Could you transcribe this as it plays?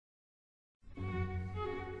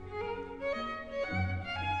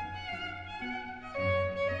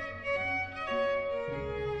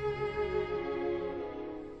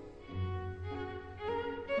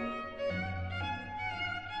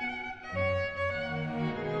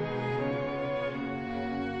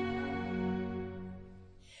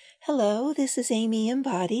Hello, this is Amy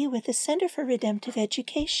Embody with the Center for Redemptive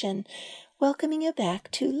Education, welcoming you back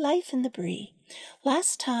to Life in the Brie.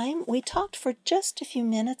 Last time, we talked for just a few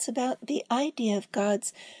minutes about the idea of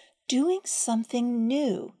God's doing something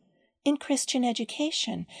new in Christian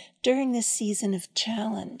education during this season of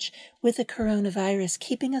challenge with the coronavirus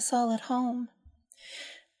keeping us all at home.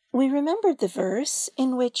 We remembered the verse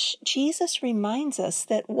in which Jesus reminds us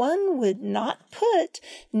that one would not put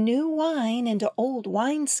new wine into old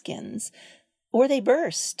wineskins, or they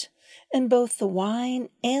burst, and both the wine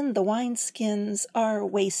and the wineskins are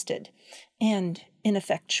wasted and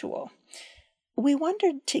ineffectual. We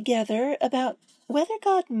wondered together about whether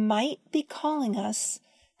God might be calling us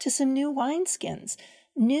to some new wineskins,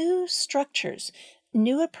 new structures,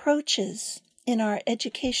 new approaches in our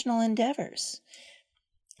educational endeavors.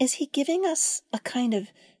 Is he giving us a kind of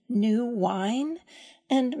new wine,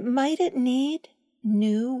 and might it need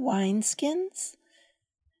new wineskins?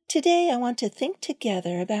 Today I want to think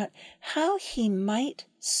together about how he might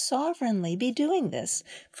sovereignly be doing this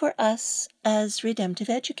for us as redemptive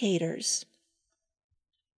educators.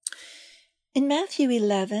 In Matthew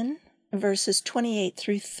 11, verses 28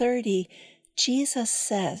 through 30, Jesus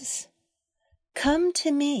says, "Come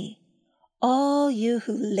to me, all you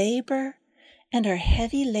who labor and are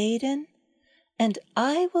heavy laden, and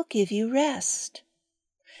I will give you rest.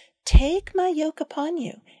 Take my yoke upon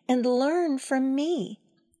you and learn from me,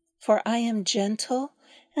 for I am gentle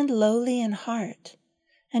and lowly in heart,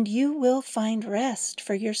 and you will find rest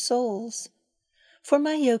for your souls. For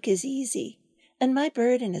my yoke is easy and my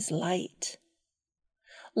burden is light."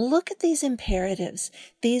 Look at these imperatives,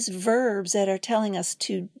 these verbs that are telling us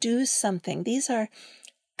to do something. These are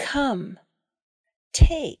come,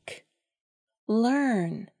 take,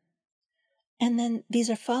 learn. And then these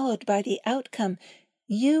are followed by the outcome.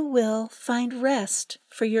 You will find rest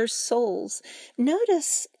for your souls.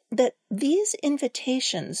 Notice that these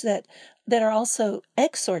invitations that are also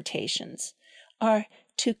exhortations are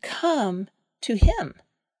to come to him,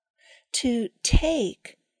 to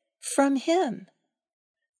take from him,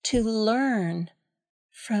 to learn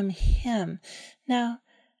from him. Now,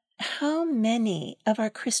 how many of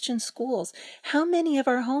our Christian schools, how many of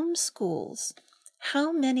our home schools,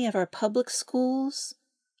 how many of our public schools,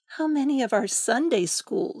 how many of our Sunday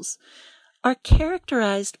schools are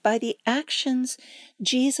characterized by the actions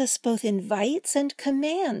Jesus both invites and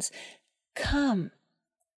commands? Come,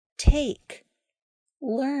 take,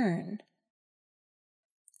 learn.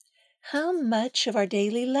 How much of our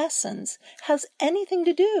daily lessons has anything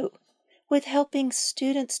to do with helping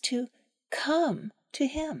students to come to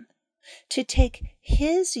him, to take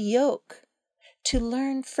his yoke, to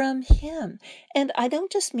learn from him? And I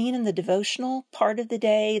don't just mean in the devotional part of the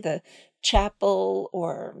day, the chapel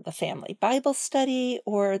or the family Bible study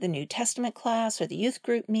or the New Testament class or the youth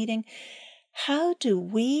group meeting. How do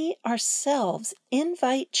we ourselves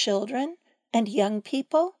invite children and young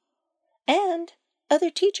people and other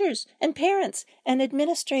teachers and parents and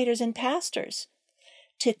administrators and pastors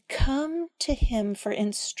to come to him for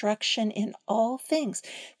instruction in all things,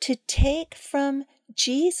 to take from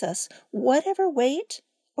Jesus whatever weight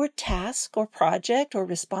or task or project or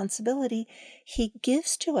responsibility he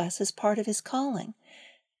gives to us as part of his calling,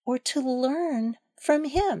 or to learn from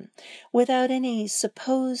him without any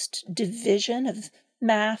supposed division of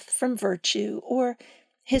math from virtue, or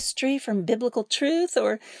history from biblical truth,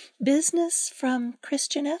 or business from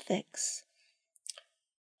Christian ethics?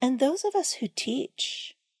 And those of us who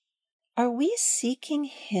teach, are we seeking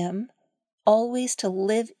him always to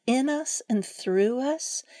live in us and through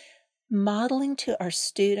us, modeling to our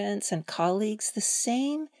students and colleagues the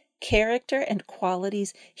same character and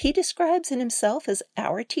qualities he describes in himself as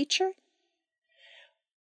our teacher?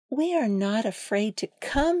 We are not afraid to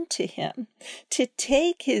come to him, to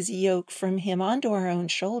take his yoke from him onto our own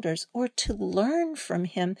shoulders, or to learn from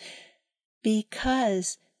him,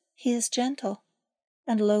 because he is gentle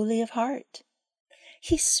and lowly of heart.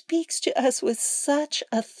 He speaks to us with such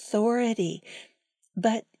authority,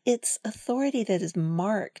 but it's authority that is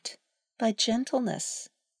marked by gentleness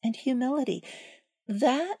and humility.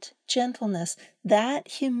 That gentleness, that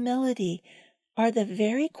humility are the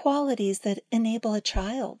very qualities that enable a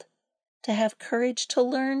child to have courage to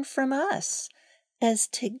learn from us, as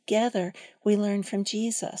together we learn from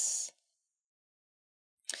Jesus.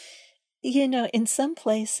 You know, in some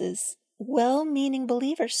places, well-meaning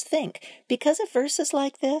believers think, because of verses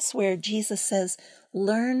like this where Jesus says,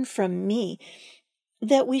 "Learn from me,"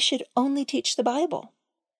 that we should only teach the Bible.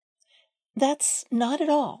 That's not at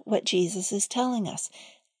all what Jesus is telling us.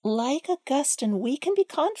 Like Augustine, we can be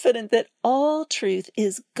confident that all truth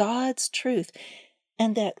is God's truth,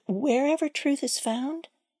 and that wherever truth is found,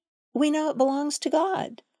 we know it belongs to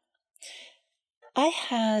God. I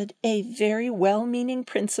had a very well-meaning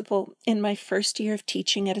principal in my first year of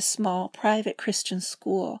teaching at a small private Christian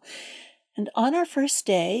school. And on our first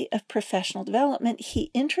day of professional development,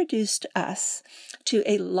 he introduced us to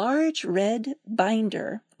a large red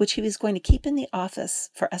binder, which he was going to keep in the office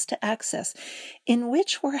for us to access, in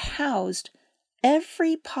which were housed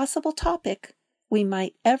every possible topic we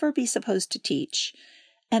might ever be supposed to teach,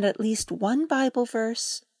 and at least one Bible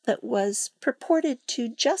verse that was purported to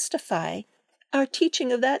justify our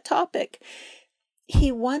teaching of that topic. He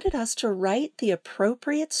wanted us to write the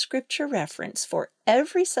appropriate scripture reference for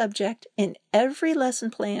every subject in every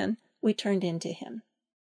lesson plan we turned into him.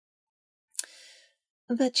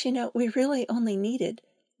 But we really only needed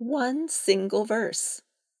one single verse.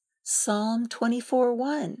 Psalm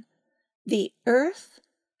 24:1. The earth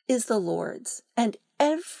is the Lord's, and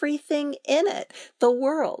everything in it, the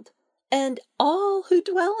world, and all who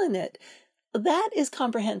dwell in it. That is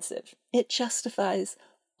comprehensive. It justifies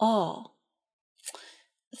all.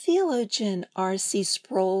 Theologian R.C.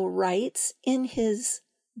 Sproul writes in his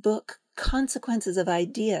book, Consequences of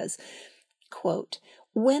Ideas, quote,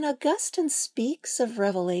 "When Augustine speaks of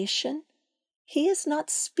revelation, he is not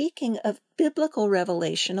speaking of biblical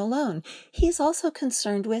revelation alone. He is also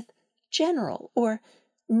concerned with general or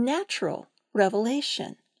natural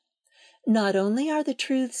revelation. Not only are the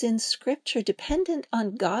truths in Scripture dependent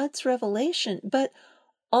on God's revelation, but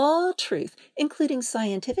all truth, including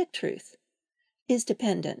scientific truth, is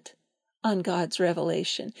dependent on God's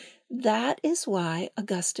revelation. That is why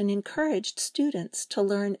Augustine encouraged students to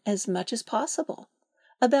learn as much as possible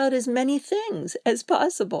about as many things as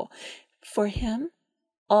possible. For him,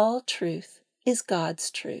 all truth is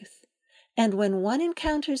God's truth. And when one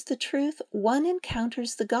encounters the truth, one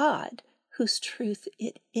encounters the God whose truth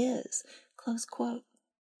it is." Close quote.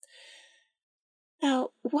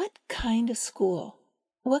 Now, what kind of school,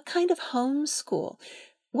 what kind of home school,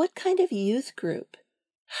 what kind of youth group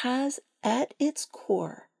has at its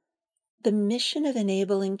core the mission of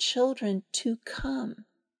enabling children to come,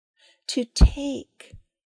 to take,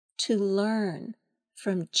 to learn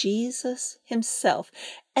from Jesus himself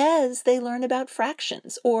as they learn about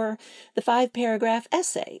fractions or the 5-paragraph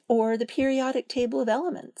essay or the periodic table of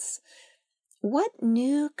elements? What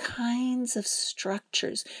new kinds of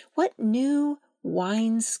structures, what new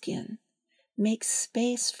wineskin makes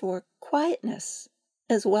space for quietness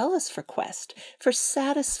as well as for quest, for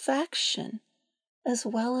satisfaction as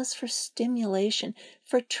well as for stimulation,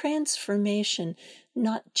 for transformation,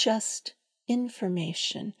 not just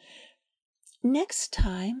information? Next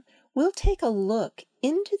time, we'll take a look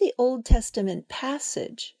into the Old Testament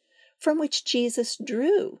passage from which Jesus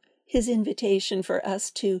drew his invitation for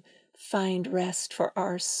us to find rest for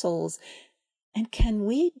our souls. And can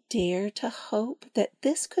we dare to hope that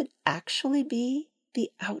this could actually be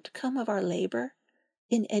the outcome of our labor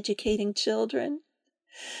in educating children?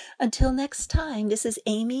 Until next time, this is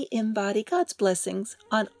Amy Embody. God's blessings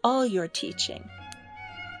on all your teaching.